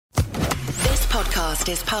podcast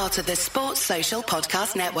is part of the Sports Social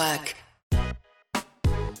Podcast Network.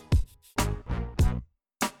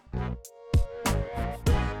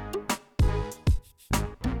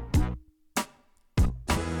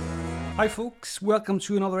 Hi folks, welcome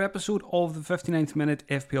to another episode of the 59th Minute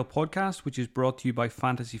FPL podcast, which is brought to you by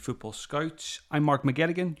Fantasy Football Scouts. I'm Mark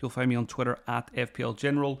McGettigan. You'll find me on Twitter at FPL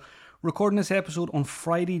General. Recording this episode on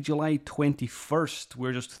Friday, July 21st.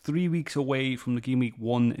 We're just 3 weeks away from the Game Week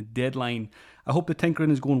 1 deadline. I hope the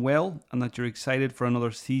tinkering is going well and that you're excited for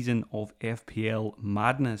another season of FPL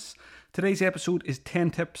madness. Today's episode is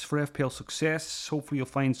 10 tips for FPL success. Hopefully you'll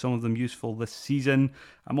find some of them useful this season.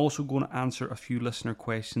 I'm also going to answer a few listener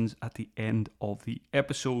questions at the end of the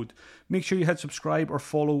episode. Make sure you hit subscribe or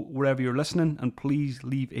follow wherever you're listening, and please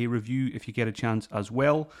leave a review if you get a chance as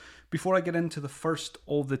well. Before I get into the first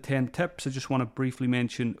of the 10 tips, I just want to briefly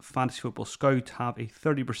mention Fantasy Football Scout have a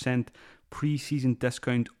 30% pre-season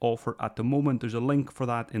discount offer at the moment. There's a link for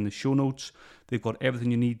that in the show notes. They've got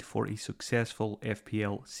everything you need for a successful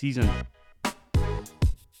FPL season.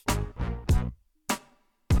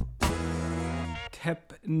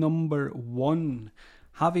 Tip number 1.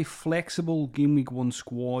 Have a flexible Game Week 1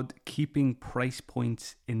 squad, keeping price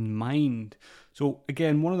points in mind. So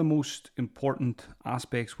again, one of the most important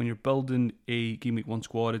aspects when you're building a Game Week 1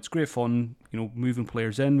 squad, it's great fun, moving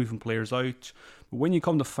players in, moving players out. But when you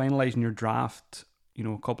come to finalising your draft,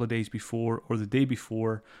 a couple of days before, or the day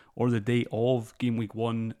before, or the day of Game Week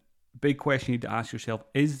 1, big question you need to ask yourself,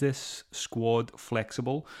 is this squad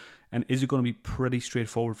flexible? And is it going to be pretty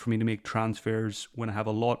straightforward for me to make transfers when I have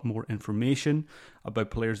a lot more information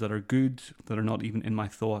about players that are good, that are not even in my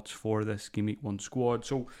thoughts for this Game Week 1 squad?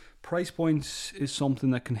 So price points is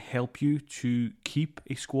something that can help you to keep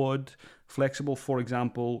a squad flexible. For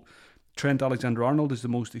example, Trent Alexander-Arnold is the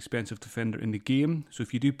most expensive defender in the game. So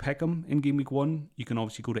if you do pick him in Game Week 1, you can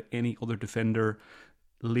obviously go to any other defender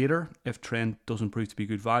later if Trent doesn't prove to be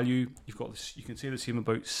good value. You've got this, you can say the same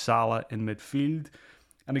about Salah in midfield.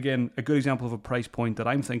 And again, a good example of a price point that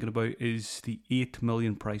I'm thinking about is the 8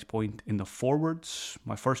 million price point in the forwards.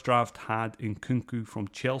 My first draft had Nkunku from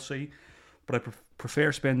Chelsea, but I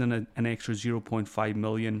prefer spending an extra 0.5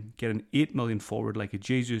 million, get an 8 million forward like a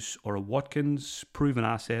Jesus or a Watkins, proven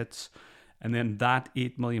assets, and then that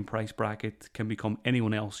 8 million price bracket can become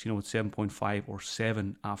anyone else, at 7.5 or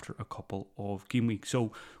 7 after a couple of game weeks.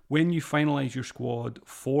 So when you finalise your squad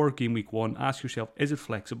for Game Week 1, ask yourself, is it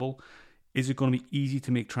flexible? Is it going to be easy to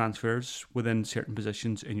make transfers within certain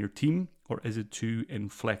positions in your team, or is it too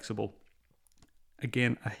inflexible?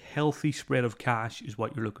 Again, a healthy spread of cash is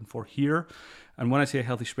what you're looking for here. And when I say a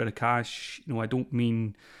healthy spread of cash, I don't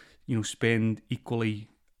mean, spend equally,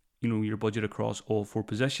 your budget across all 4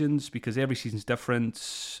 positions, because every season's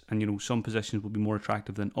different, and, some positions will be more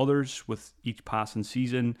attractive than others with each passing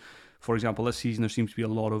season. For example, this season, there seems to be a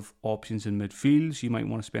lot of options in midfield, so you might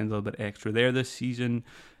want to spend a little bit extra there this season.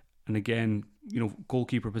 And again,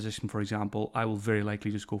 goalkeeper position, for example, I will very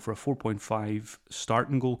likely just go for a 4.5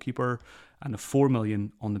 starting goalkeeper and a 4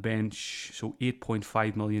 million on the bench. So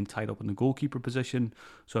 8.5 million tied up in the goalkeeper position.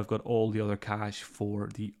 So I've got all the other cash for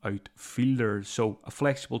the outfielders. So a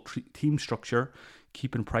flexible team structure,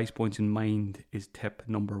 keeping price points in mind, is tip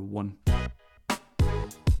number 1.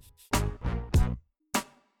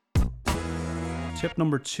 Tip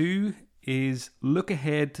number 2 is look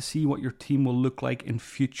ahead to see what your team will look like in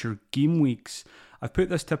future game weeks. I've put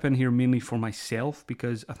this tip in here mainly for myself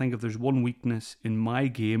because I think if there's one weakness in my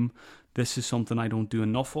game, this is something I don't do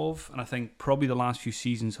enough of. And I think probably the last few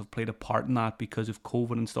seasons have played a part in that because of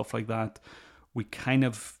COVID and stuff like that. We kind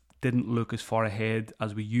of didn't look as far ahead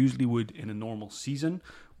as we usually would in a normal season,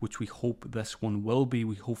 which we hope this one will be.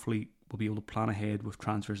 We hopefully will be able to plan ahead with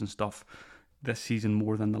transfers and stuff this season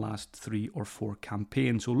more than the last 3 or 4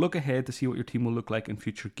 campaigns. So look ahead to see what your team will look like in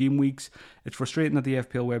future game weeks. It's frustrating that the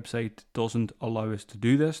FPL website doesn't allow us to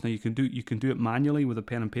do this. Now you can do it manually with a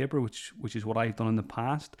pen and paper, which is what I've done in the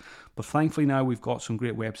past. But thankfully now we've got some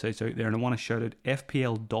great websites out there, and I want to shout out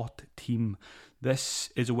FPL.team.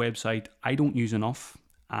 This is a website I don't use enough,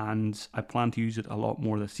 and I plan to use it a lot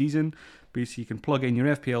more this season. Basically, you can plug in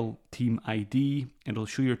your FPL team ID, and it'll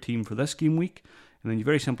show your team for this game week. And then you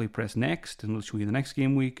very simply press next, and it'll show you the next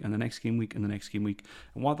game week, and the next game week, and the next game week.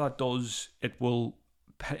 And what that does, it'll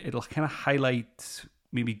kind of highlight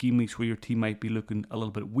maybe game weeks where your team might be looking a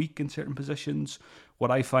little bit weak in certain positions.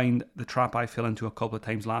 What I find, the trap I fell into a couple of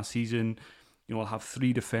times last season, I'll have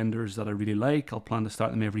 3 defenders that I really like. I'll plan to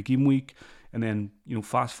start them every game week. And then,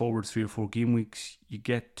 fast forward 3 or 4 game weeks, you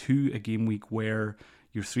get to a game week where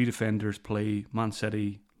your 3 defenders play Man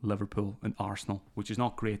City, Liverpool and Arsenal, which is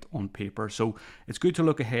not great on paper. So it's good to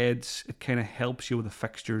look ahead. It kind of helps you with the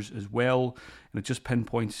fixtures as well, and it just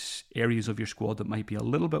pinpoints areas of your squad that might be a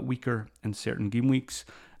little bit weaker in certain game weeks,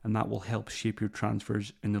 and that will help shape your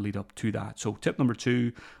transfers in the lead up to that. So tip number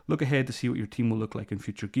 2, look ahead to see what your team will look like in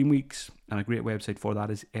future game weeks, and a great website for that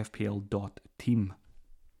is fpl.team.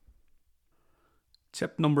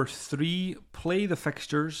 Tip number 3, play the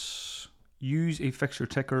fixtures. Use a fixture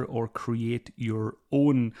ticker or create your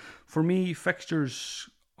own. For me, fixtures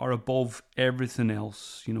are above everything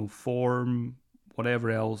else. Form, whatever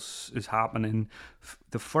else is happening.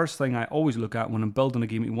 The first thing I always look at when I'm building a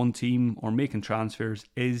Game Week 1 team or making transfers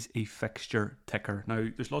is a fixture ticker. Now,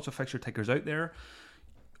 there's lots of fixture tickers out there.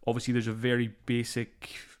 Obviously, there's a very basic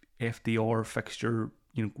FDR fixture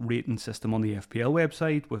rating system on the FPL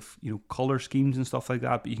website with color schemes and stuff like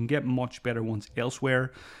that, but you can get much better ones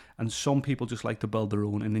elsewhere, and some people just like to build their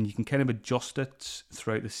own, and then you can kind of adjust it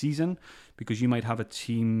throughout the season, because you might have a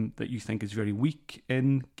team that you think is very weak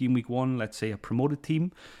in game week 1, let's say a promoted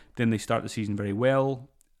team, then they start the season very well,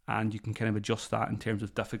 and you can kind of adjust that in terms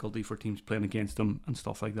of difficulty for teams playing against them and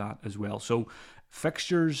stuff like that as well. So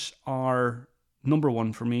fixtures are number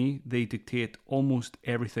 1 for me. They dictate almost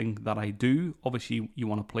everything that I do. Obviously, you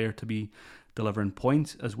want a player to be delivering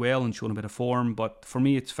points as well and showing a bit of form, but for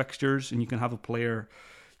me, it's fixtures, and you can have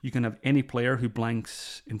any player who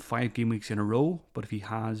blanks in 5 game weeks in a row, but if he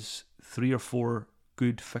has 3 or 4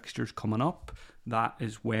 good fixtures coming up, that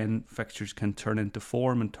is when fixtures can turn into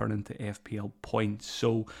form and turn into FPL points.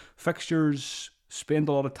 So fixtures, spend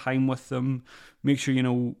a lot of time with them. Make sure you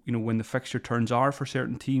know when the fixture turns are for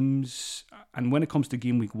certain teams. And when it comes to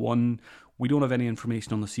game week 1, we don't have any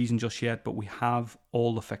information on the season just yet, but we have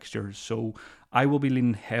all the fixtures. So I will be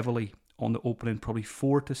leaning heavily on the opening probably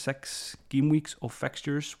 4 to 6 game weeks of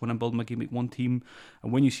fixtures when I'm building my game week 1 team.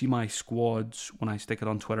 And when you see my squads, when I stick it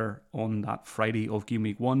on Twitter on that Friday of game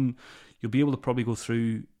week 1, you'll be able to probably go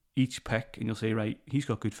through each pick and you'll say, right, he's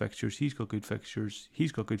got good fixtures, he's got good fixtures,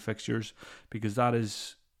 he's got good fixtures, because that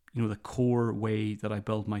is the core way that I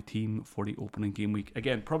build my team for the opening game week.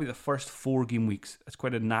 Again, probably the first 4 game weeks, it's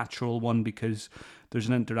quite a natural one because there's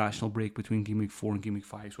an international break between game week 4 and game week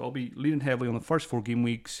 5. So I'll be leaning heavily on the first 4 game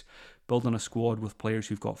weeks, building a squad with players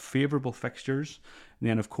who've got favourable fixtures. And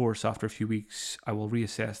then, of course, after a few weeks, I will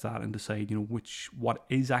reassess that and decide, what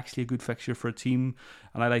is actually a good fixture for a team.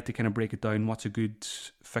 And I like to kind of break it down. What's a good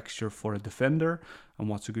fixture for a defender and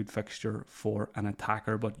what's a good fixture for an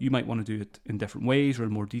attacker. But you might want to do it in different ways or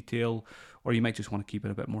in more detail, or you might just want to keep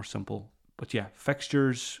it a bit more simple. But yeah,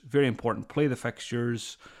 fixtures, very important. Play the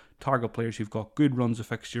fixtures, target players who've got good runs of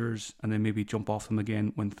fixtures, and then maybe jump off them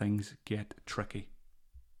again when things get tricky.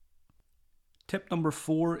 Tip number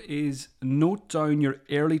 4 is note down your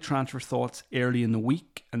early transfer thoughts early in the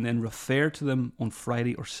week and then refer to them on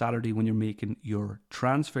Friday or Saturday when you're making your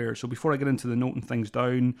transfer. So before I get into the noting things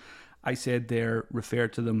down, I said there, refer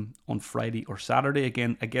to them on Friday or Saturday.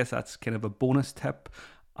 Again, I guess that's kind of a bonus tip.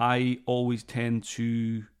 I always tend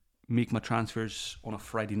to make my transfers on a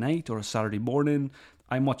Friday night or a Saturday morning.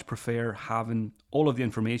 I much prefer having all of the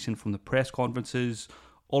information from the press conferences,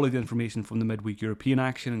 all of the information from the midweek European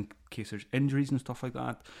action in case there's injuries and stuff like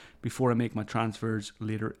that before I make my transfers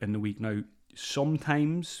later in the week. Now,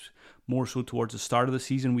 sometimes, more so towards the start of the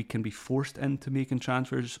season, we can be forced into making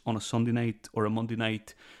transfers on a Sunday night or a Monday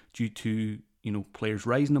night due to, players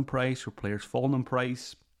rising in price or players falling in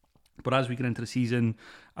price. But as we get into the season,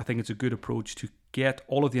 I think it's a good approach to get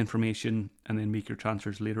all of the information and then make your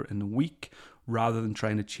transfers later in the week rather than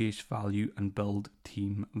trying to chase value and build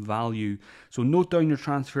team value. So note down your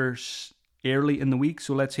transfers early in the week.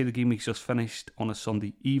 So let's say the game week's just finished on a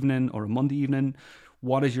Sunday evening or a Monday evening.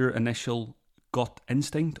 What is your initial gut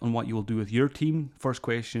instinct on what you will do with your team? First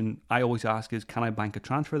question I always ask is, can I bank a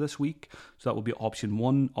transfer this week? So that will be option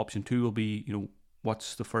 1. Option 2 will be,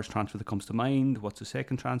 what's the first transfer that comes to mind? What's the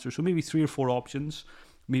second transfer? So maybe 3 or 4 options.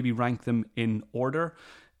 Maybe rank them in order.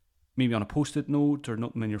 Maybe on a post-it note or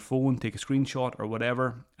note them in your phone, take a screenshot or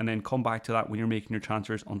whatever, and then come back to that when you're making your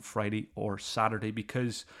transfers on Friday or Saturday,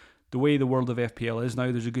 because the way the world of FPL is now,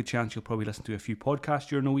 there's a good chance you'll probably listen to a few podcasts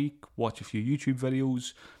during the week, watch a few YouTube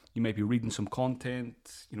videos, you might be reading some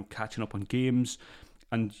content, catching up on games,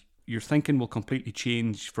 and your thinking will completely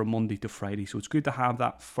change from Monday to Friday. So it's good to have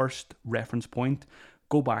that first reference point,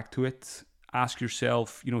 go back to it, ask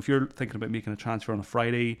yourself, if you're thinking about making a transfer on a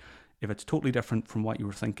Friday, if it's totally different from what you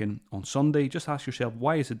were thinking on Sunday, just ask yourself,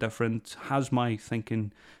 why is it different? Has my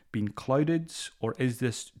thinking been clouded, or is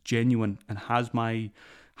this genuine? And has my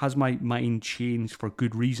mind changed for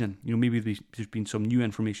good reason? Maybe there's been some new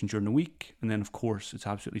information during the week, and then of course it's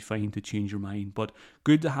absolutely fine to change your mind. But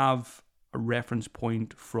good to have a reference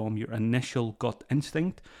point from your initial gut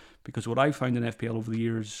instinct, because what I've found in FPL over the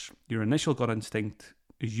years, your initial gut instinct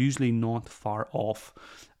is usually not far off.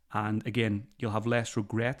 And again, you'll have less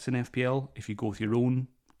regrets in FPL if you go with your own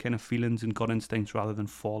kind of feelings and gut instincts rather than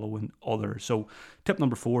following others. So tip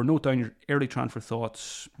number 4, note down your early transfer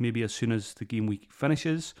thoughts maybe as soon as the game week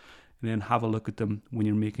finishes, and then have a look at them when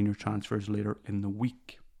you're making your transfers later in the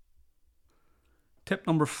week. Tip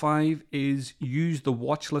number 5 is use the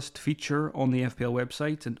watch list feature on the FPL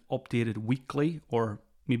website and update it weekly, or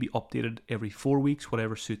maybe updated every 4 weeks,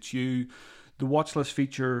 whatever suits you. The watch list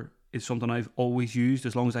feature is something I've always used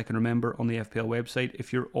as long as I can remember on the FPL website.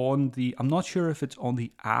 If you're on I'm not sure if it's on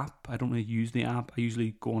the app. I don't really use the app. I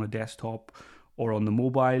usually go on a desktop or on the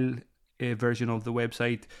mobile version of the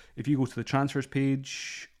website. If you go to the transfers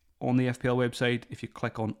page on the FPL website, if you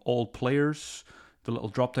click on all players, the little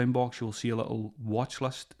drop down box, you'll see a little watch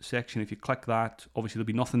list section. If you click that, obviously there'll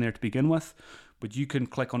be nothing there to begin with, but you can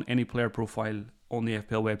click on any player profile on the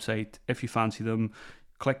FPL website if you fancy them.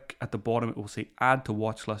 Click at the bottom, it will say add to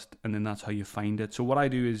watch list, and then that's how you find it. So what I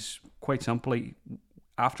do is quite simply,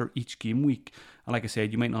 after each game week, and like I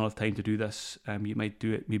said, you might not have time to do this, you might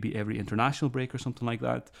do it maybe every international break or something like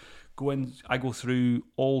that. I go through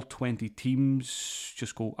all 20 teams,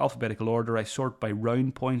 just go alphabetical order. I sort by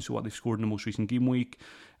round points, so what they've scored in the most recent game week,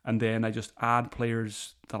 and then I just add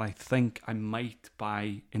players that I think I might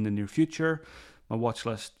buy in the near future. My watch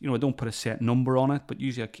list, I don't put a set number on it, but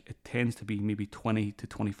usually it tends to be maybe 20 to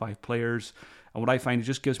 25 players. And what I find, it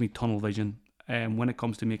just gives me tunnel vision. When it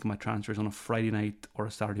comes to making my transfers on a Friday night or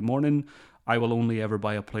a Saturday morning, I will only ever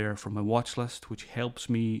buy a player from my watch list, which helps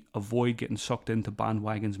me avoid getting sucked into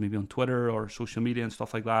bandwagons, maybe on Twitter or social media and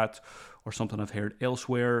stuff like that, or something I've heard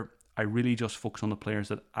elsewhere. I really just focus on the players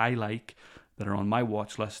that I like, that are on my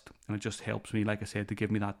watch list, and it just helps me, like I said, to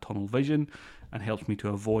give me that tunnel vision, and helps me to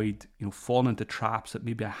avoid falling into traps that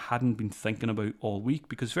maybe I hadn't been thinking about all week,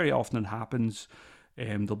 because very often it happens.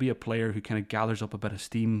 There'll be a player who kind of gathers up a bit of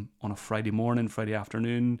steam on a Friday morning, Friday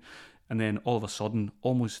afternoon, and then all of a sudden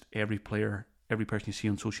almost every person you see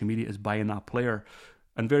on social media is buying that player.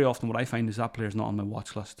 And very often what I find is that player's not on my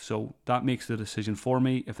watch list, so that makes the decision for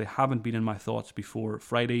me. If they haven't been in my thoughts before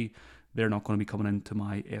Friday, they're not going to be coming into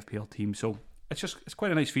my FPL team. So it's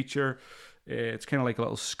quite a nice feature. It's kind of like a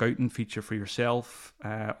little scouting feature for yourself.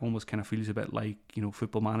 Almost kind of feels a bit like,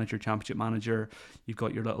 Football Manager, Championship Manager. You've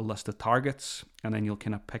got your little list of targets, and then you'll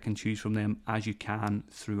kind of pick and choose from them as you can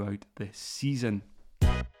throughout the season.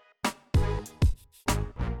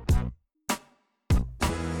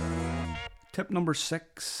 Tip number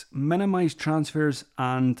 6, minimize transfers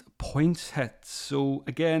and points hits. So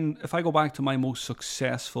again, if I go back to my most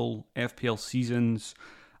successful FPL seasons,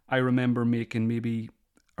 I remember making maybe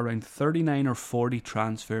around 39 or 40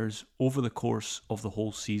 transfers over the course of the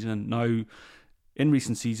whole season. Now, in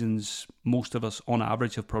recent seasons, most of us on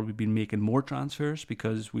average have probably been making more transfers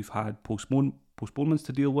because we've had postponements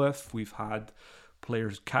to deal with, we've had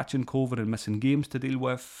players catching COVID and missing games to deal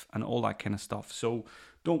with, and all that kind of stuff. So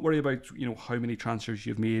don't worry about how many transfers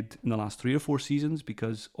you've made in the last 3 or 4 seasons,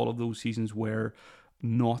 because all of those seasons were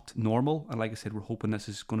not normal. And like I said, we're hoping this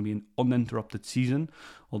is going to be an uninterrupted season,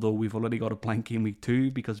 although we've already got a blank game week 2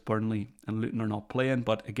 because Burnley and Luton are not playing.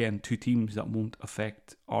 But again, 2 teams that won't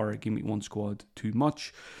affect our game week 1 squad too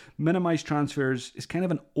much. Minimize transfers is kind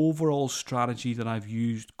of an overall strategy that I've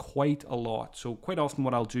used quite a lot. So quite often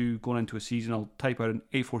what I'll do going into a season, I'll type out an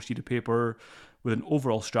A4 sheet of paper with an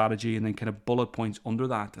overall strategy and then kind of bullet points under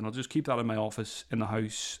that, and I'll just keep that in my office in the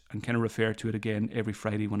house and kind of refer to it again every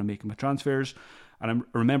Friday when I'm making my transfers. And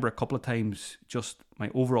I remember a couple of times just my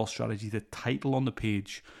overall strategy, the title on the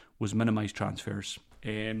page was minimize transfers.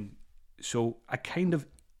 So I kind of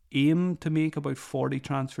aim to make about 40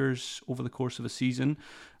 transfers over the course of a season.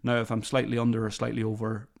 Now, if I'm slightly under or slightly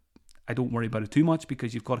over, I don't worry about it too much,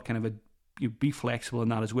 because you've got to kind of you be flexible in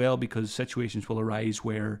that as well, because situations will arise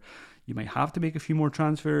where you might have to make a few more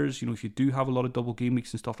transfers. If you do have a lot of double game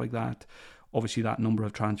weeks and stuff like that, obviously that number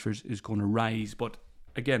of transfers is going to rise. But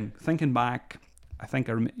again, thinking back, I think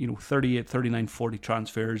 38, 39, 40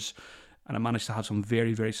 transfers, and I managed to have some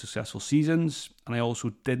very, very successful seasons. And I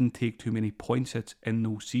also didn't take too many points hits in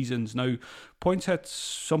those seasons. Now, points hits,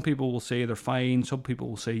 some people will say they're fine. Some people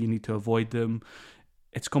will say you need to avoid them.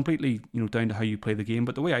 It's completely, down to how you play the game.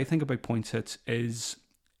 But the way I think about points hits is,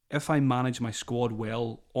 if I manage my squad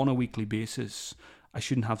well on a weekly basis, I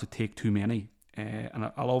shouldn't have to take too many.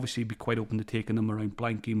 And I'll obviously be quite open to taking them around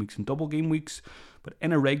blank game weeks and double game weeks. But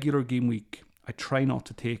in a regular game week, I try not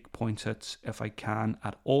to take points hits if I can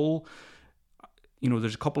at all.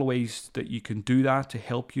 there's a couple of ways that you can do that to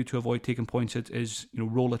help you to avoid taking points. It is,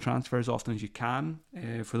 roll a transfer as often as you can.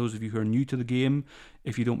 For those of you who are new to the game,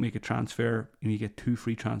 if you don't make a transfer, you get 2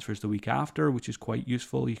 free transfers the week after, which is quite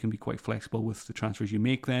useful. You can be quite flexible with the transfers you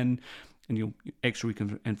make then, and extra week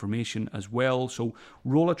information as well. So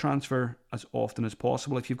roll a transfer as often as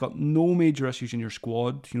possible. If you've got no major issues in your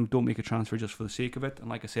squad, don't make a transfer just for the sake of it. And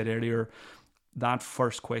like I said earlier, that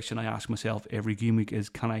first question I ask myself every game week is,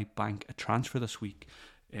 can I bank a transfer this week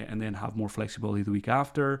and then have more flexibility the week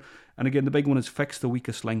after? And again, the big one is fix the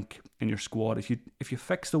weakest link in your squad. If you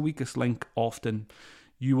fix the weakest link often,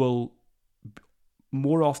 you will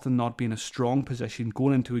more often not be in a strong position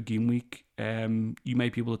going into a game week. You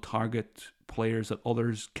might be able to target players that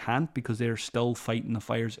others can't because they're still fighting the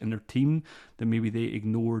fires in their team that maybe they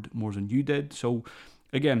ignored more than you did. So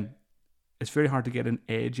again, it's very hard to get an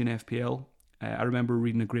edge in FPL. I remember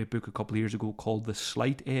reading a great book a couple of years ago called The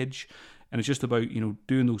Slight Edge, and it's just about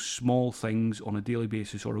doing those small things on a daily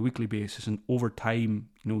basis or a weekly basis, and over time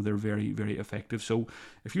they're very, very effective. So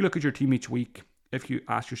if you look at your team each week, if you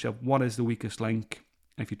ask yourself what is the weakest link,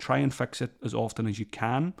 and if you try and fix it as often as you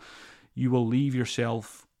can, you will leave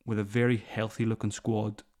yourself with a very healthy looking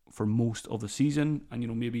squad for most of the season.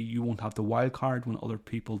 And maybe you won't have the wild card when other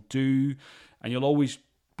people do, and you'll always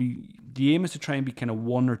the aim is to try and be kind of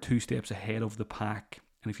 1 or 2 steps ahead of the pack.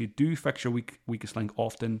 And if you do fix your weakest link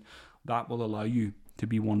often, that will allow you to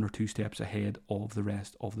be 1 or 2 steps ahead of the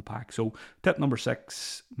rest of the pack. So tip number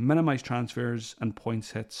 6, minimize transfers and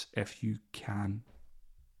points hits if you can.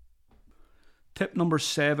 Tip number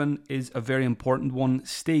 7 is a very important one.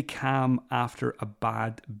 Stay calm after a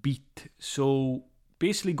bad beat. So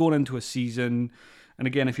basically going into a season, and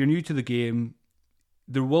again, if you're new to the game,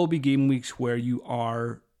 there will be game weeks where you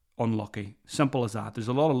are unlucky. Simple as that. There's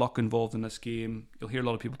a lot of luck involved in this game. You'll hear a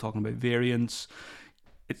lot of people talking about variance.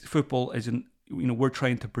 Football isn't, we're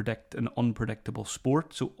trying to predict an unpredictable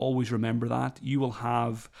sport. So always remember that. You will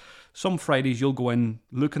have some Fridays you'll go in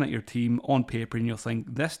looking at your team on paper and you'll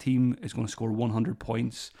think this team is going to score 100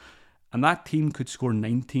 points. And that team could score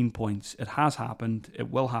 19 points. It has happened.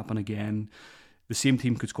 It will happen again. The same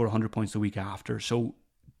team could score 100 points the week after. So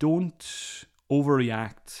don't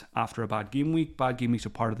overreact after a bad game week. Bad game weeks are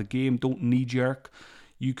part of the game. Don't knee-jerk.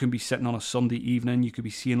 You can be sitting on a Sunday evening. You could be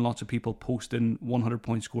seeing lots of people posting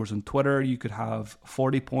 100-point scores on Twitter. You could have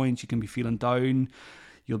 40 points. You can be feeling down.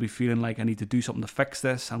 You'll be feeling like, I need to do something to fix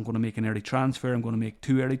this. I'm going to make an early transfer. I'm going to make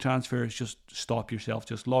 2 early transfers. Just stop yourself.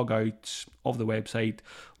 Just log out of the website.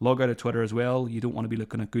 Log out of Twitter as well. You don't want to be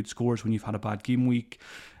looking at good scores when you've had a bad game week.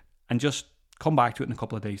 And just come back to it in a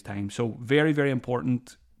couple of days' time. So very, very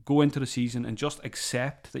important. Go into the season and just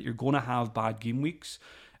accept that you're going to have bad game weeks,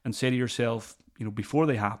 and say to yourself, before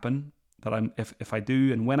they happen, that if I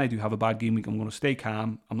do and when I do have a bad game week, I'm going to stay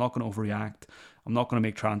calm. I'm not going to overreact. I'm not going to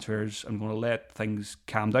make transfers. I'm going to let things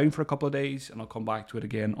calm down for a couple of days, and I'll come back to it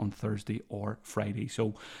again on Thursday or Friday.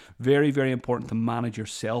 So very, very important to manage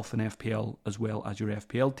yourself in FPL as well as your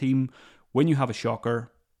FPL team. When you have a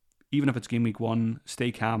shocker, even if it's game week 1,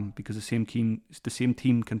 stay calm, because the same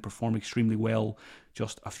team can perform extremely well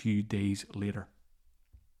just a few days later.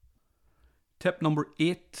 Tip number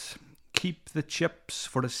 8, keep the chips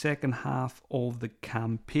for the second half of the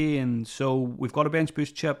campaign. So we've got a bench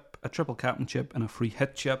boost chip, a triple captain chip, and a free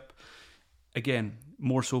hit chip. Again,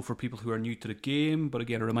 more so for people who are new to the game, but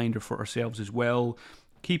again, a reminder for ourselves as well.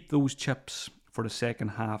 Keep those chips for the second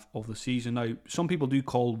half of the season. Now, some people do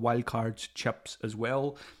call wildcards chips as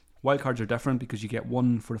well. Wildcards are different because you get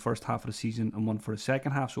one for the first half of the season and one for the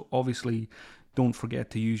second half. So obviously, don't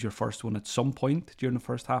forget to use your first one at some point during the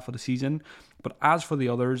first half of the season. But as for the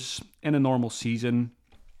others, in a normal season,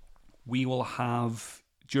 we will have,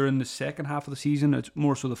 during the second half of the season, it's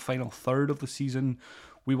more so the final third of the season,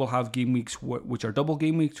 we will have game weeks which are double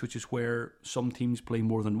game weeks, which is where some teams play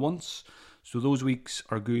more than once. So those weeks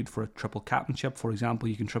are good for a triple captainship. For example,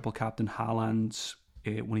 you can triple captain Haaland's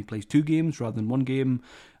when he plays 2 games rather than 1 game.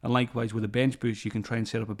 And likewise with a bench boost, you can try and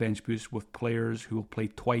set up a bench boost with players who will play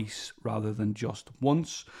twice rather than just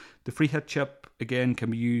once. The free hit chip, again, can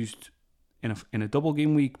be used in a double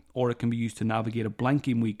game week, or it can be used to navigate a blank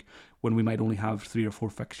game week when we might only have 3 or 4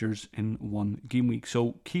 fixtures in 1 game week.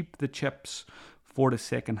 So keep the chips for the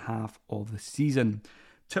second half of the season.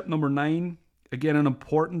 Tip number 9, again, an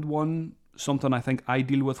important one, something I think I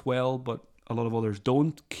deal with well, but a lot of others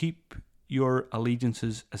don't. Keep your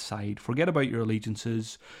allegiances aside. Forget about your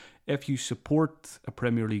allegiances. If you support a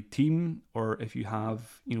Premier League team, or if you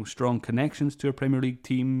have strong connections to a Premier League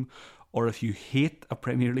team, or if you hate a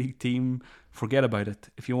Premier League team, forget about it.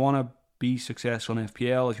 If you want to be successful in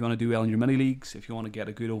FPL, if you want to do well in your mini leagues, if you want to get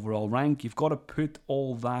a good overall rank, you've got to put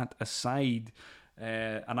all that aside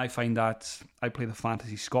And I find that I play the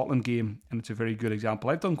Fantasy Scotland game, and it's a very good example.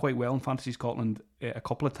 I've done quite well in Fantasy Scotland a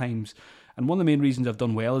couple of times, and one of the main reasons I've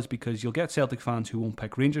done well is because you'll get Celtic fans who won't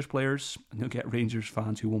pick Rangers players, and you'll get Rangers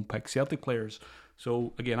fans who won't pick Celtic players.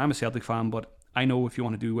 So again, I'm a Celtic fan, but I know if you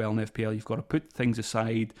want to do well in FPL, you've got to put things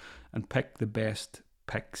aside and pick the best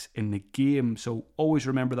picks in the game. So always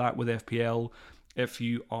remember that with FPL. If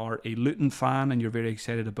you are a Luton fan and you're very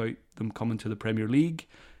excited about them coming to the Premier League,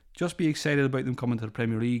 just be excited about them coming to the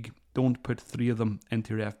Premier League. Don't put 3 of them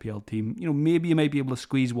into your FPL team. Maybe you might be able to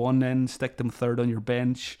squeeze one in, stick them third on your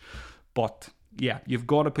bench. But yeah, you've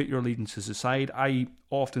got to put your allegiances aside. I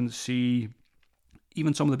often see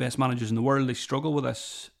even some of the best managers in the world, they struggle with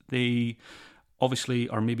this. They obviously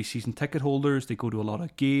are maybe season ticket holders. They go to a lot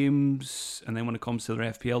of games, and then when it comes to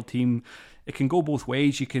their FPL team, it can go both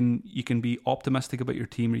ways. You can be optimistic about your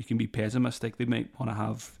team, or you can be pessimistic. They might want to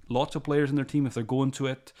have lots of players in their team if they're going to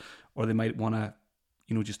it, or they might want to,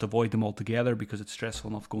 just avoid them altogether because it's stressful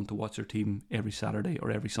enough going to watch their team every Saturday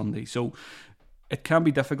or every Sunday. So it can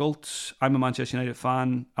be difficult. I'm a Manchester United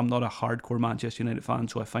fan. I'm not a hardcore Manchester United fan,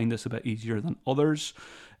 so I find this a bit easier than others.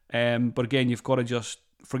 But again, you've got to just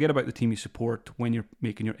forget about the team you support when you're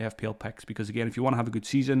making your FPL picks, because again, if you want to have a good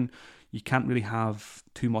season, you can't really have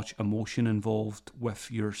too much emotion involved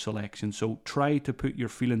with your selection. So try to put your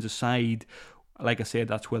feelings aside. Like I said,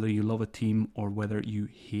 that's whether you love a team or whether you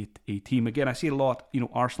hate a team. Again, I see a lot,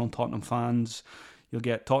 Arsenal and Tottenham fans. You'll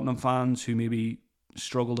get Tottenham fans who maybe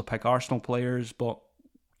struggle to pick Arsenal players, but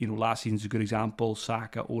last season's a good example.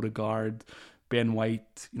 Saka, Odegaard, Ben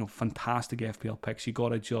White, fantastic FPL picks. You got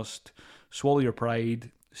to just swallow your pride,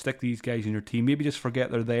 stick these guys in your team. Maybe just forget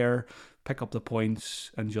they're there, pick up the points,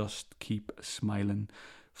 and just keep smiling.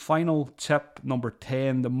 Final tip number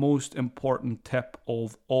 10, the most important tip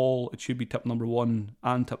of all. It should be tip number 1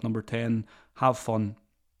 and tip number 10. Have fun.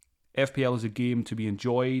 FPL is a game to be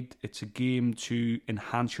enjoyed. It's a game to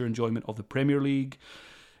enhance your enjoyment of the Premier League.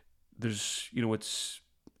 It's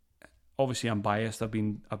obviously I'm biased. I've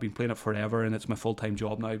been playing it forever, and it's my full-time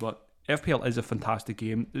job now. But FPL is a fantastic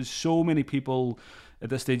game. There's so many people at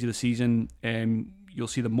this stage of the season, you'll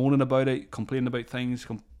see them moaning about it, complaining about things,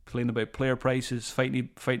 complaining about player prices, fighting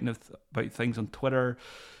about things on Twitter.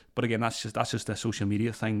 But again, that's just a social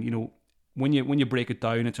media thing. When you break it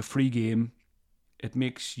down, it's a free game. It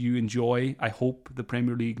makes you enjoy, I hope, the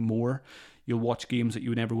Premier League more. You'll watch games that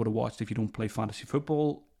you never would have watched if you don't play fantasy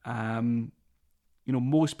football.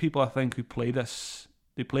 Most people, I think, who play this,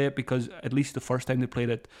 they play it because at least the first time they played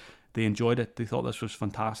it, they enjoyed it. They thought this was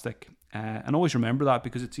fantastic. And always remember that,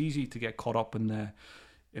 because it's easy to get caught up in the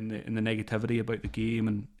negativity about the game,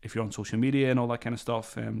 and if you're on social media and all that kind of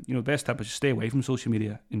stuff. The best tip is just stay away from social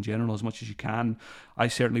media in general as much as you can. I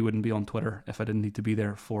certainly wouldn't be on Twitter if I didn't need to be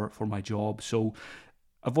there for my job. So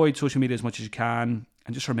avoid social media as much as you can,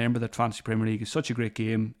 and just remember that Fantasy Premier League is such a great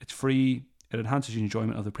game. It's free. It enhances your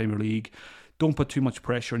enjoyment of the Premier League. Don't put too much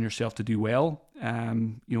pressure on yourself to do well.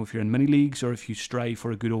 If you're in mini leagues or if you strive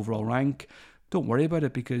for a good overall rank, don't worry about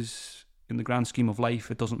it, because in the grand scheme of life,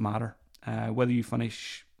 it doesn't matter. Whether you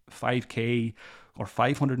finish 5k or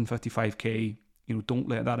 555k, don't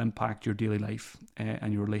let that impact your daily life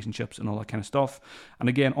and your relationships and all that kind of stuff. And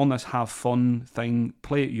again, on this have fun thing,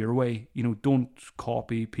 play it your way. Don't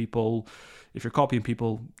copy people. If you're copying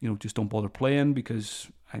people, just don't bother playing, because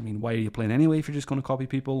why are you playing anyway if you're just going to copy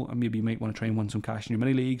people? And maybe you might want to try and win some cash in your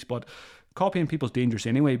mini leagues, but copying people's dangerous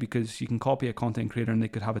anyway, because you can copy a content creator and they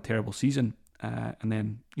could have a terrible season, and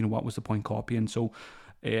then what was the point copying? So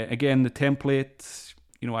again, the template,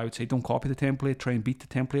 I would say don't copy the template. Try and beat the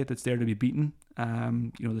template that's there to be beaten.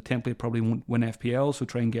 The template probably won't win FPL, so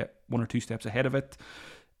try and get 1 or 2 steps ahead of it.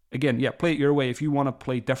 Again, play it your way. If you want to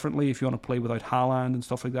play differently, if you want to play without Haaland and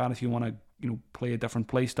stuff like that, if you want to play a different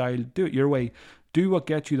play style, do it your way. Do what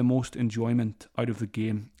gets you the most enjoyment out of the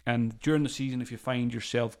game. And during the season, if you find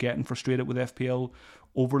yourself getting frustrated with FPL,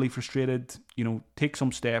 overly frustrated, take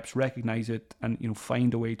some steps, recognize it, and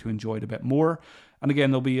find a way to enjoy it a bit more. And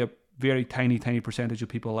again, there'll be a very tiny percentage of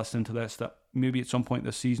people listening to this that maybe at some point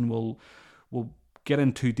this season will get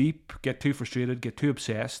in too deep, get too frustrated, get too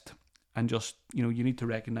obsessed, and just you need to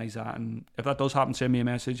recognize that. And if that does happen, send me a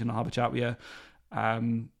message and I'll have a chat with you.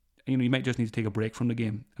 You might just need to take a break from the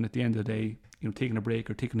game, and at the end of the day, taking a break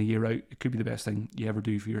or taking a year out, it could be the best thing you ever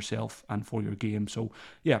do for yourself and for your game. So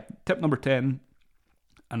tip number 10,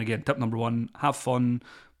 and again, tip number 1, have fun,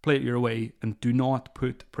 play it your way, and do not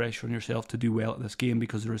put pressure on yourself to do well at this game,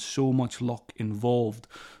 because there is so much luck involved.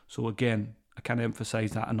 So again, I can't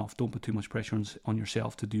emphasize that enough. Don't put too much pressure on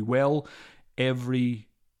yourself to do well. Every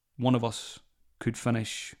one of us could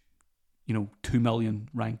finish 2 million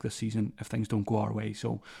rank this season if things don't go our way.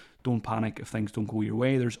 So don't panic if things don't go your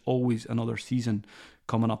way. There's always another season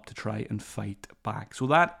coming up to try and fight back. So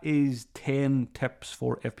that is 10 tips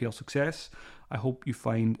for FPL success. I hope you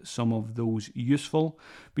find some of those useful.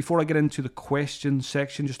 Before I get into the question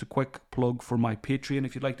section, just a quick plug for my Patreon.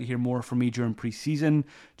 If you'd like to hear more from me during pre-season,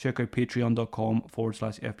 check out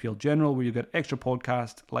patreon.com/FPL General, where you get extra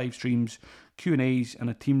podcasts, live streams, Q&As, and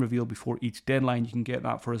a team reveal before each deadline. You can get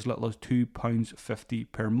that for as little as £2.50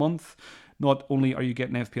 per month. Not only are you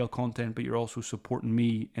getting FPL content, but you're also supporting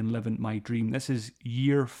me in living my dream. This is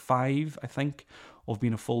year 5, I think, of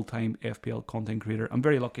being a full-time FPL content creator. I'm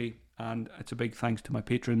very lucky, and it's a big thanks to my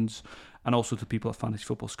patrons and also to people at Fantasy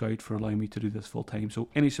Football Scout for allowing me to do this full-time. So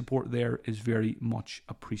any support there is very much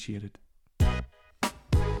appreciated.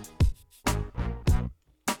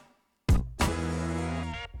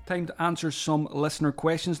 Time to answer some listener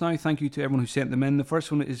questions now. Thank you to everyone who sent them in. The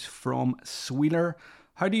first one is from Sweeler.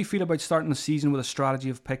 How do you feel about starting the season with a strategy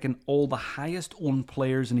of picking all the highest owned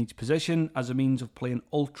players in each position as a means of playing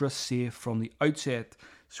ultra safe from the outset?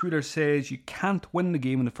 Sweeter says you can't win the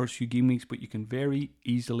game in the first few game weeks, but you can very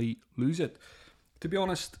easily lose it. To be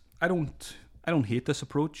honest, I don't hate this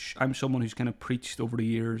approach. I'm someone who's kind of preached over the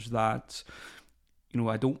years that,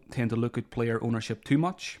 I don't tend to look at player ownership too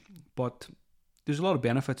much, but there's a lot of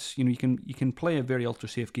benefits. You can play a very ultra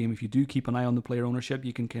safe game if you do keep an eye on the player ownership.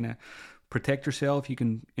 You can kind of protect yourself. You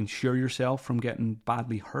can ensure yourself from getting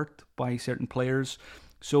badly hurt by certain players.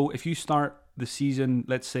 So if you start the season,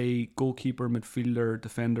 let's say goalkeeper, midfielder,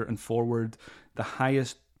 defender, and forward, the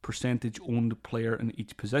highest percentage owned player in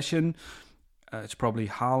each position, it's probably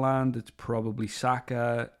Haaland, it's probably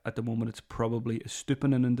Saka. At the moment, it's probably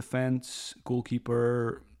Estupinan in defence,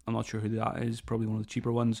 goalkeeper. I'm not sure who that is, probably one of the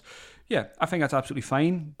cheaper ones. Yeah, I think that's absolutely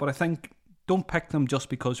fine, but I think don't pick them just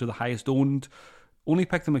because they're the highest owned. Only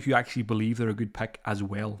pick them if you actually believe they're a good pick as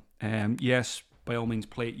well. Yes, by all means,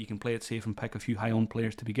 you can play it safe and pick a few high owned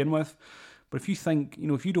players to begin with. But if you think,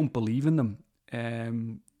 if you don't believe in them,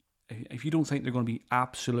 if you don't think they're going to be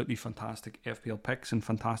absolutely fantastic FPL picks and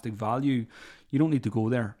fantastic value, you don't need to go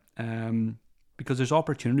there. Because there's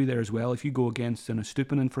opportunity there as well. If you go against an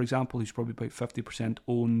Estupinan, for example, who's probably about 50%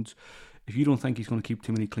 owned, if you don't think he's going to keep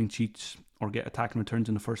too many clean sheets or get attacking returns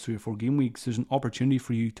in the first 3 or 4 game weeks, there's an opportunity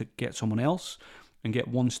for you to get someone else and get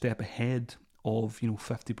one step ahead of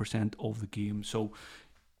 50% of the game. So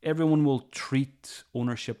everyone will treat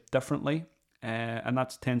ownership differently, and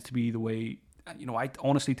that tends to be the way. I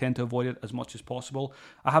honestly tend to avoid it as much as possible.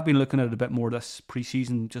 I have been looking at it a bit more this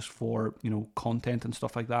pre-season just for content and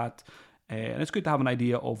stuff like that. And it's good to have an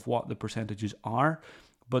idea of what the percentages are,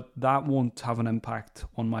 but that won't have an impact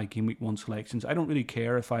on my Game Week 1 selections. I don't really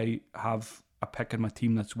care if I have a pick in my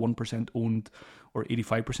team that's 1% owned or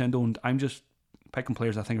 85% owned. I'm just picking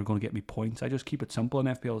players I think are going to get me points. I just keep it simple in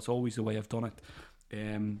FPL. It's always the way I've done it.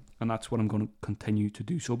 And that's what I'm going to continue to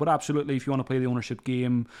do. So, but absolutely, if you want to play the ownership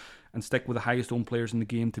game and stick with the highest owned players in the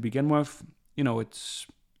game to begin with,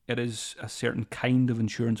 it is a certain kind of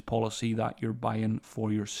insurance policy that you're buying for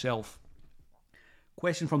yourself.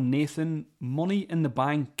 Question from Nathan. Money in the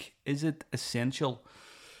bank, is it essential?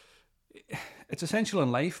 It's essential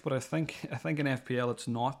in life, but I think in FPL it's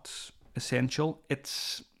not essential.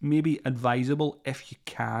 It's maybe advisable if you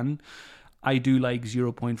can. I do like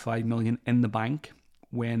 0.5 million in the bank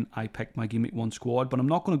when I pick my Game Week 1 squad, but I'm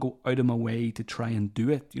not going to go out of my way to try and do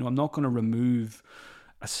it. I'm not going to remove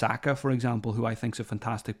a Saka, for example, who I think is a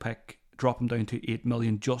fantastic pick, drop him down to 8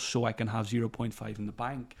 million just so I can have 0.5 in the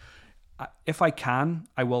bank. If I can,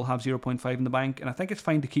 I will have 0.5 in the bank, and I think it's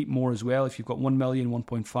fine to keep more as well. If you've got 1 million,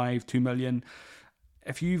 1.5, 2 million,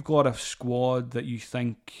 if you've got a squad that you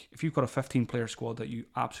think, if you've got a 15-player squad that you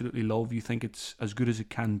absolutely love, you think it's as good as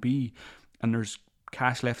it can be, and there's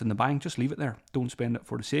cash left in the bank, just leave it there. Don't spend it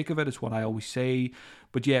for the sake of it, is what I always say.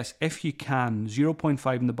 But yes, if you can,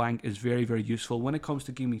 0.5 in the bank is very, very useful. When it comes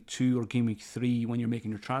to Game Week 2 or Game Week 3, when you're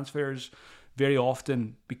making your transfers, very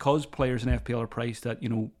often, because players in FPL are priced at,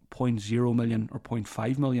 0.0 million or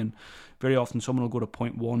 0.5 million, very often someone will go to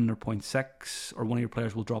 0.1 or 0.6, or one of your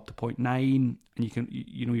players will drop to 0.9, and you can,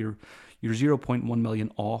 you're 0.1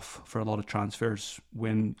 million off for a lot of transfers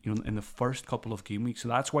when, in the first couple of game weeks. So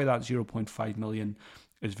that's why that 0.5 million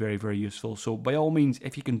is very, very useful. So by all means,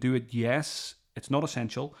 if you can do it, yes, it's not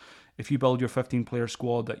essential. If you build your 15-player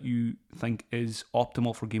squad that you think is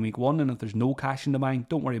optimal for Game Week 1, and if there's no cash in the bank,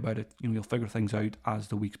 don't worry about it. You'll figure things out as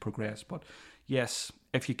the weeks progress. But yes,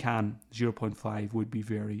 if you can, 0.5 would be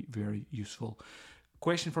very, very useful.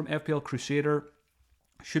 Question from FPL Crusader.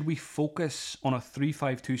 Should we focus on a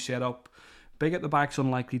 3-5-2 setup big at the back's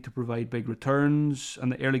unlikely to provide big returns,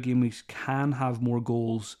 and the early game weeks can have more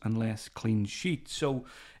goals and less clean sheets. So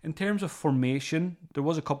in terms of formation, there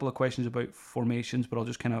was a couple of questions about formations, but I'll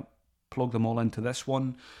just kind of plug them all into this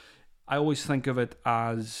one. I always think of it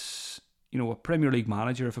as, a Premier League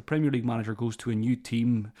manager. If a Premier League manager goes to a new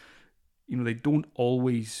team, they don't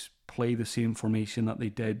always play the same formation that they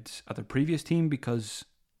did at their previous team, because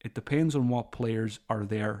it depends on what players are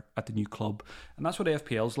there at the new club. And that's what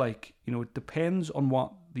FPL's like. It depends on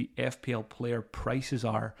what the FPL player prices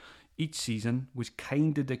are each season, which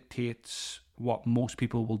kind of dictates what most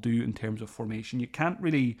people will do in terms of formation. You can't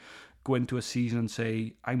really go into a season and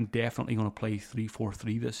say, I'm definitely going to play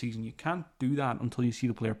 3-4-3 this season. You can't do that until you see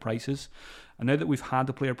the player prices. And now that we've had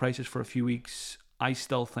the player prices for a few weeks, I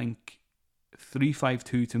still think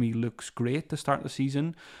 3-5-2 to me looks great to start the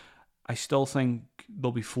season. I still think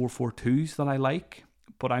there'll be 4-4-2s that I like,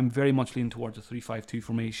 but I'm very much leaning towards a 3-5-2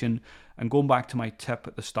 formation. And going back to my tip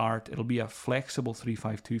at the start, it'll be a flexible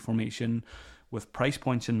 3-5-2 formation with price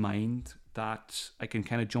points in mind that I can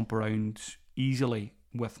kind of jump around easily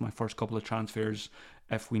with my first couple of transfers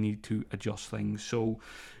if we need to adjust things. So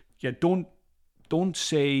yeah, don't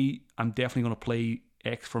say I'm definitely going to play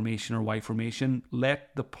X formation or Y formation.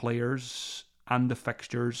 Let the players and the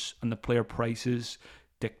fixtures and the player prices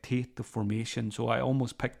dictate the formation. So I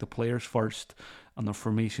almost pick the players first, and the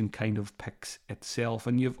formation kind of picks itself.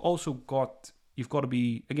 And you've got to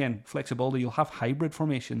be, again, flexibility. You'll have hybrid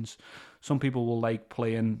formations. Some people will like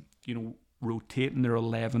playing, rotating their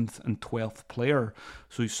 11th and 12th player.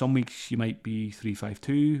 So some weeks you might be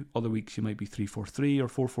 3-5-2, other weeks you might be 3-4-3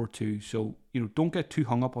 or 4-4-2. So, don't get too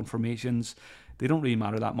hung up on formations. They don't really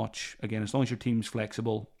matter that much. Again, as long as your team's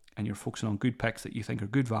flexible and you're focusing on good picks that you think are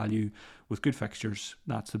good value with good fixtures,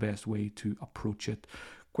 that's the best way to approach it.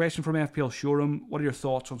 Question from FPL Showroom: what are your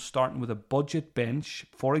thoughts on starting with a budget bench?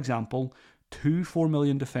 For example, 2 4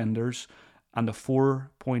 million defenders and a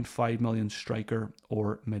 4.5 million striker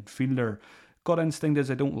or midfielder. Gut instinct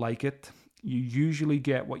is I don't like it. You usually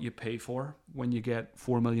get what you pay for when you get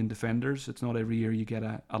 4 million defenders. It's not every year you get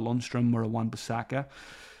a Lundstrom or a Wan-Bissaka.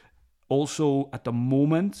 Also, at the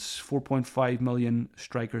moment, 4.5 million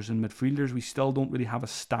strikers and midfielders. We still don't really have a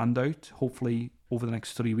standout. Hopefully, over the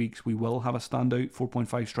next 3 weeks, we will have a standout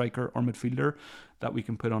 4.5 striker or midfielder that we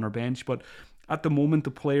can put on our bench. But at the moment,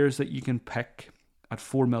 the players that you can pick at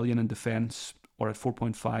 4 million in defence or at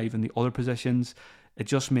 4.5 in the other positions, it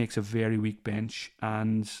just makes a very weak bench.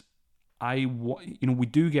 And we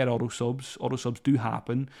do get auto subs. Auto subs do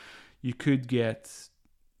happen. You could get,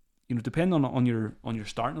 depending on your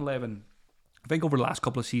starting 11. I think over the last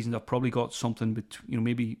couple of seasons, I've probably got something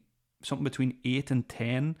maybe something between 8 and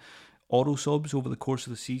 10 auto subs over the course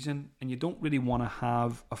of the season. And you don't really want to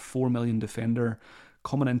have a 4 million defender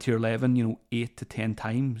coming into your 11, 8 to 10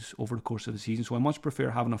 times over the course of the season. So I much prefer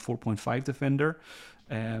having a 4.5 defender,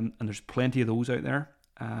 and there's plenty of those out there.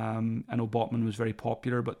 I know Botman was very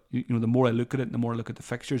popular, but the more I look at it, the more I look at the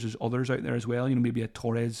fixtures, there's others out there as well. Maybe a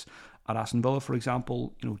Torres at Aston Villa, for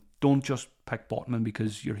example. Don't just pick Botman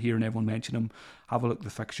because you're hearing everyone mention him. Have a look at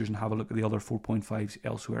the fixtures and have a look at the other 4.5s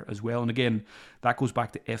elsewhere as well. And again, that goes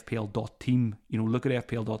back to FPL.team. Look at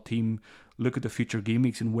FPL.team, look at the future game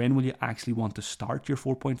weeks, and when will you actually want to start your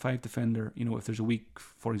 4.5 defender? If there's a week,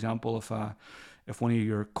 for example, if one of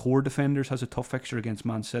your core defenders has a tough fixture against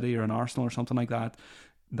Man City or an Arsenal or something like that,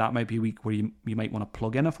 that might be a week where you might want to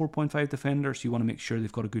plug in a 4.5 defender, so you want to make sure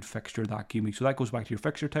they've got a good fixture that game week. So that goes back to your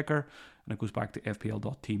fixture ticker, and it goes back to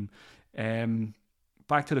FPL.team.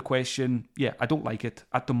 Back to the question, yeah, I don't like it.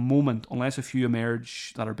 At the moment, unless a few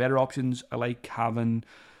emerge that are better options, I like having,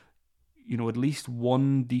 at least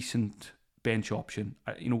one decent bench option.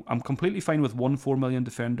 I'm completely fine with 1 4 million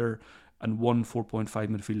defender and 1 4.5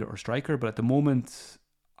 midfielder or striker, but at the moment,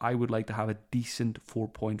 I would like to have a decent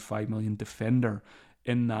 4.5 million defender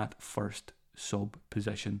in that first sub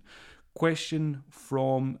position. Question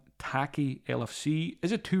from Tacky LFC: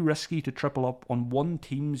 is it too risky to triple up on one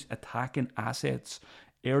team's attacking assets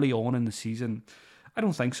early on in the season? I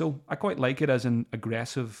don't think so. I quite like it as an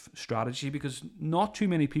aggressive strategy because not too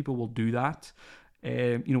many people will do that.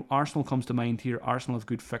 Arsenal comes to mind here. Arsenal have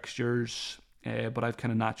good fixtures, but I've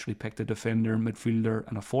kind of naturally picked a defender, midfielder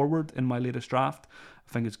and a forward in my latest draft.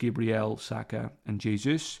 I think it's Gabriel, Saka and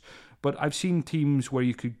Jesus. But I've seen teams where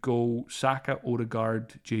you could go Saka,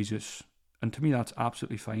 Odegaard, Jesus. And to me, that's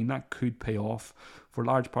absolutely fine. That could pay off. For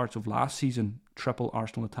large parts of last season, triple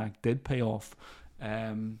Arsenal attack did pay off.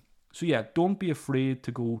 So yeah, don't be afraid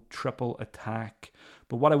to go triple attack.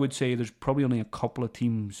 But what I would say, there's probably only a couple of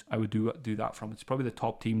teams I would do that from. It's probably the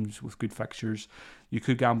top teams with good fixtures. You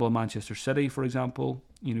could gamble on Manchester City, for example.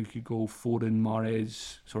 You could go Foden,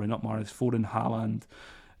 Haaland,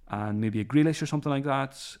 and maybe a Grealish or something like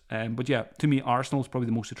that. But yeah, to me, Arsenal is probably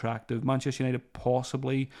the most attractive. Manchester United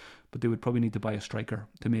possibly, but they would probably need to buy a striker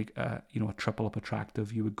to make a triple up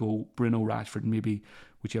attractive. You would go Bruno, Rashford, and maybe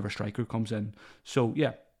whichever striker comes in. So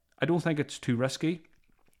yeah, I don't think it's too risky.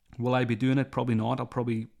 Will I be doing it? Probably not. I'll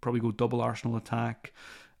probably go double Arsenal attack.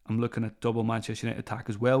 I'm looking at double Manchester United attack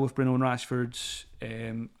as well with Bruno and Rashford's.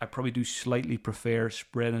 I probably do slightly prefer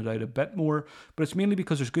spreading it out a bit more, but it's mainly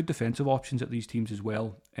because there's good defensive options at these teams as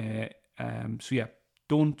well. So yeah,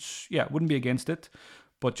 wouldn't be against it,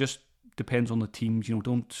 but just depends on the teams.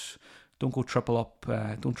 Don't go triple up.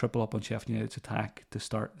 Don't triple up on Sheffield United's attack to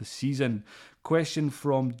start the season. Question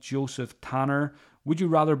from Joseph Tanner: would you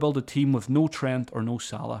rather build a team with no Trent or no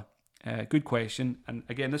Salah? Good question. And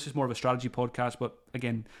again, this is more of a strategy podcast, but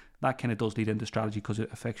again, that kind of does lead into strategy because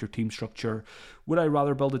it affects your team structure. Would I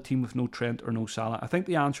rather build a team with no Trent or no Salah? I think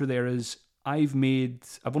the answer there is I've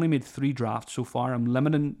only made 3 drafts so far. I'm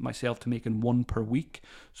limiting myself to making 1 per week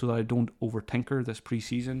so that I don't overtinker this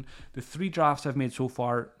pre-season. The 3 drafts I've made so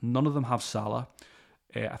far, none of them have Salah.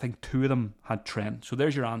 I think 2 of them had Trent. So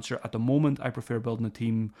there's your answer. At the moment, I prefer building a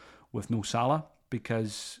team with no Salah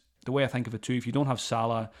because the way I think of it too, if you don't have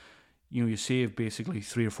Salah, you save basically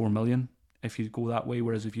 3 or 4 million if you go that way.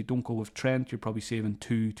 Whereas if you don't go with Trent, you're probably saving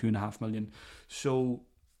 2.5 million. So,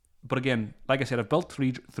 but again, like I said, I've built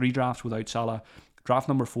three drafts without Salah. Draft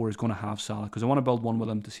number 4 is going to have Salah because I want to build one with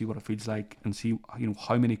him to see what it feels like and see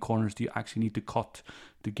how many corners do you actually need to cut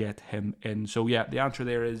to get him in. So yeah, the answer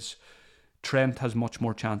there is Trent has much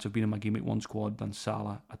more chance of being in my Game Week 1 squad than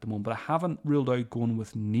Salah at the moment. But I haven't ruled out going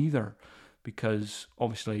with neither because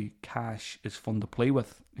obviously cash is fun to play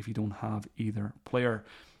with if you don't have either player.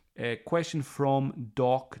 Question from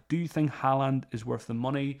Doc: do you think Haaland is worth the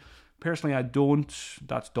money? Personally, I don't.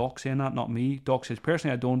 That's Doc saying that, not me. Doc says,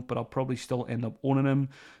 personally, I don't, but I'll probably still end up owning him.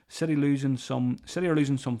 City are losing some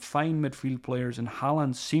fine midfield players, and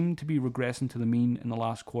Haaland seemed to be regressing to the mean in the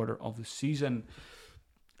last quarter of the season.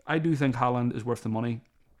 I do think Haaland is worth the money,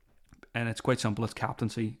 and it's quite simple. It's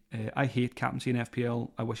captaincy. I hate captaincy in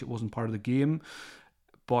FPL. I wish it wasn't part of the game.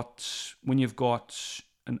 But when you've got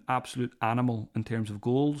an absolute animal in terms of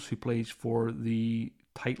goals who plays for the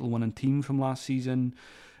title-winning team from last season,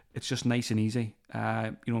 it's just nice and easy.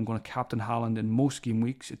 I'm going to captain Haaland in most game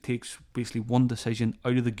weeks. It takes basically one decision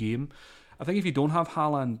out of the game. I think if you don't have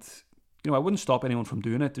Haaland, I wouldn't stop anyone from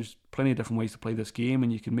doing it. There's plenty of different ways to play this game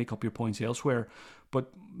and you can make up your points elsewhere.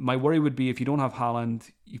 But my worry would be if you don't have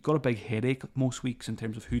Haaland, you've got a big headache most weeks in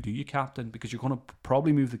terms of who do you captain, because you're going to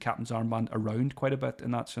probably move the captain's armband around quite a bit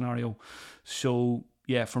in that scenario. So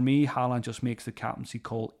yeah, for me, Haaland just makes the captaincy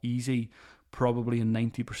call easy, probably in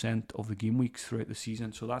 90% of the game weeks throughout the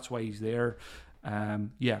season. So that's why he's there.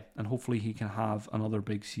 And hopefully he can have another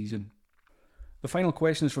big season. The final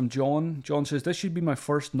question is from John. John says, this should be my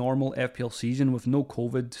first normal FPL season with no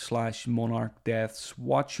COVID/Monarch deaths.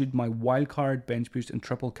 What should my wildcard, bench boost and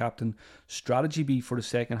triple captain strategy be for the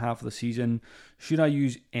second half of the season? Should I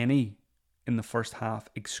use any in the first half,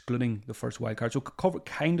 excluding the first wildcard? So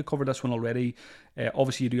covered this one already.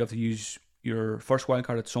 Obviously, you do have to use your first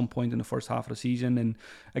wildcard at some point in the first half of the season. And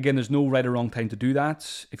again, there's no right or wrong time to do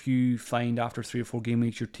that. If you find after 3 or 4 game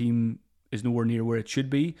weeks your team is nowhere near where it should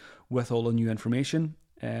be with all the new information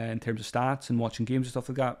in terms of stats and watching games and stuff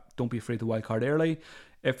like that, don't be afraid to wildcard early.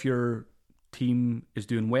 If your team is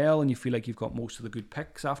doing well and you feel like you've got most of the good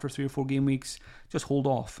picks after 3 or 4 game weeks, just hold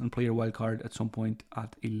off and play your wildcard at some point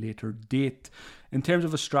at a later date. In terms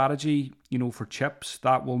of a strategy, for chips,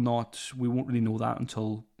 we won't really know that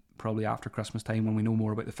until probably after Christmas time when we know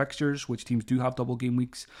more about the fixtures, which teams do have double game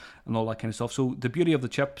weeks and all that kind of stuff. So the beauty of the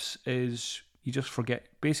chips is you just forget.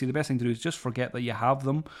 Basically, the best thing to do is just forget that you have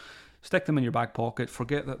them, stick them in your back pocket,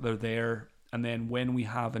 forget that they're there, and then when we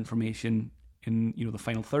have information in the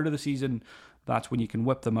final third of the season, that's when you can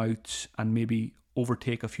whip them out and maybe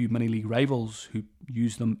overtake a few mini league rivals who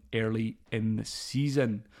use them early in the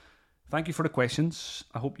season. Thank you for the questions.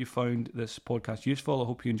 I hope you found this podcast useful. I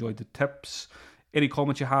hope you enjoyed the tips. Any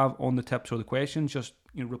comments you have on the tips or the questions, just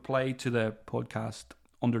reply to the podcast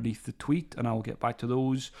underneath the tweet and I'll get back to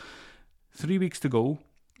those. 3 weeks to go.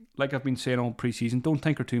 Like I've been saying all pre-season, don't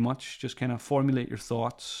tinker too much. Just kind of formulate your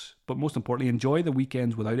thoughts. But most importantly, enjoy the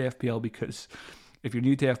weekends without FPL, because if you're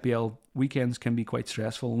new to FPL, weekends can be quite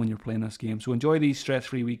stressful when you're playing this game. So enjoy these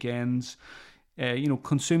stress-free weekends.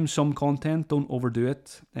 Consume some content. Don't overdo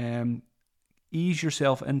it. Ease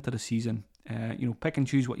yourself into the season. Pick and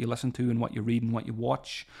choose what you listen to and what you read and what you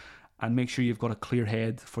watch. and make sure you've got a clear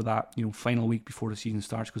head for that, final week before the season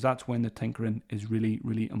starts, because that's when the tinkering is really,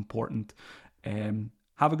 really important.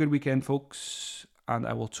 Have a good weekend, folks, and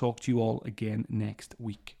I will talk to you all again next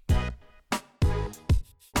week.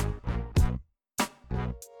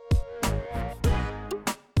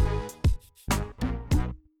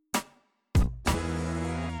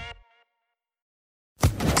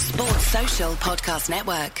 Sports Social Podcast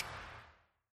Network.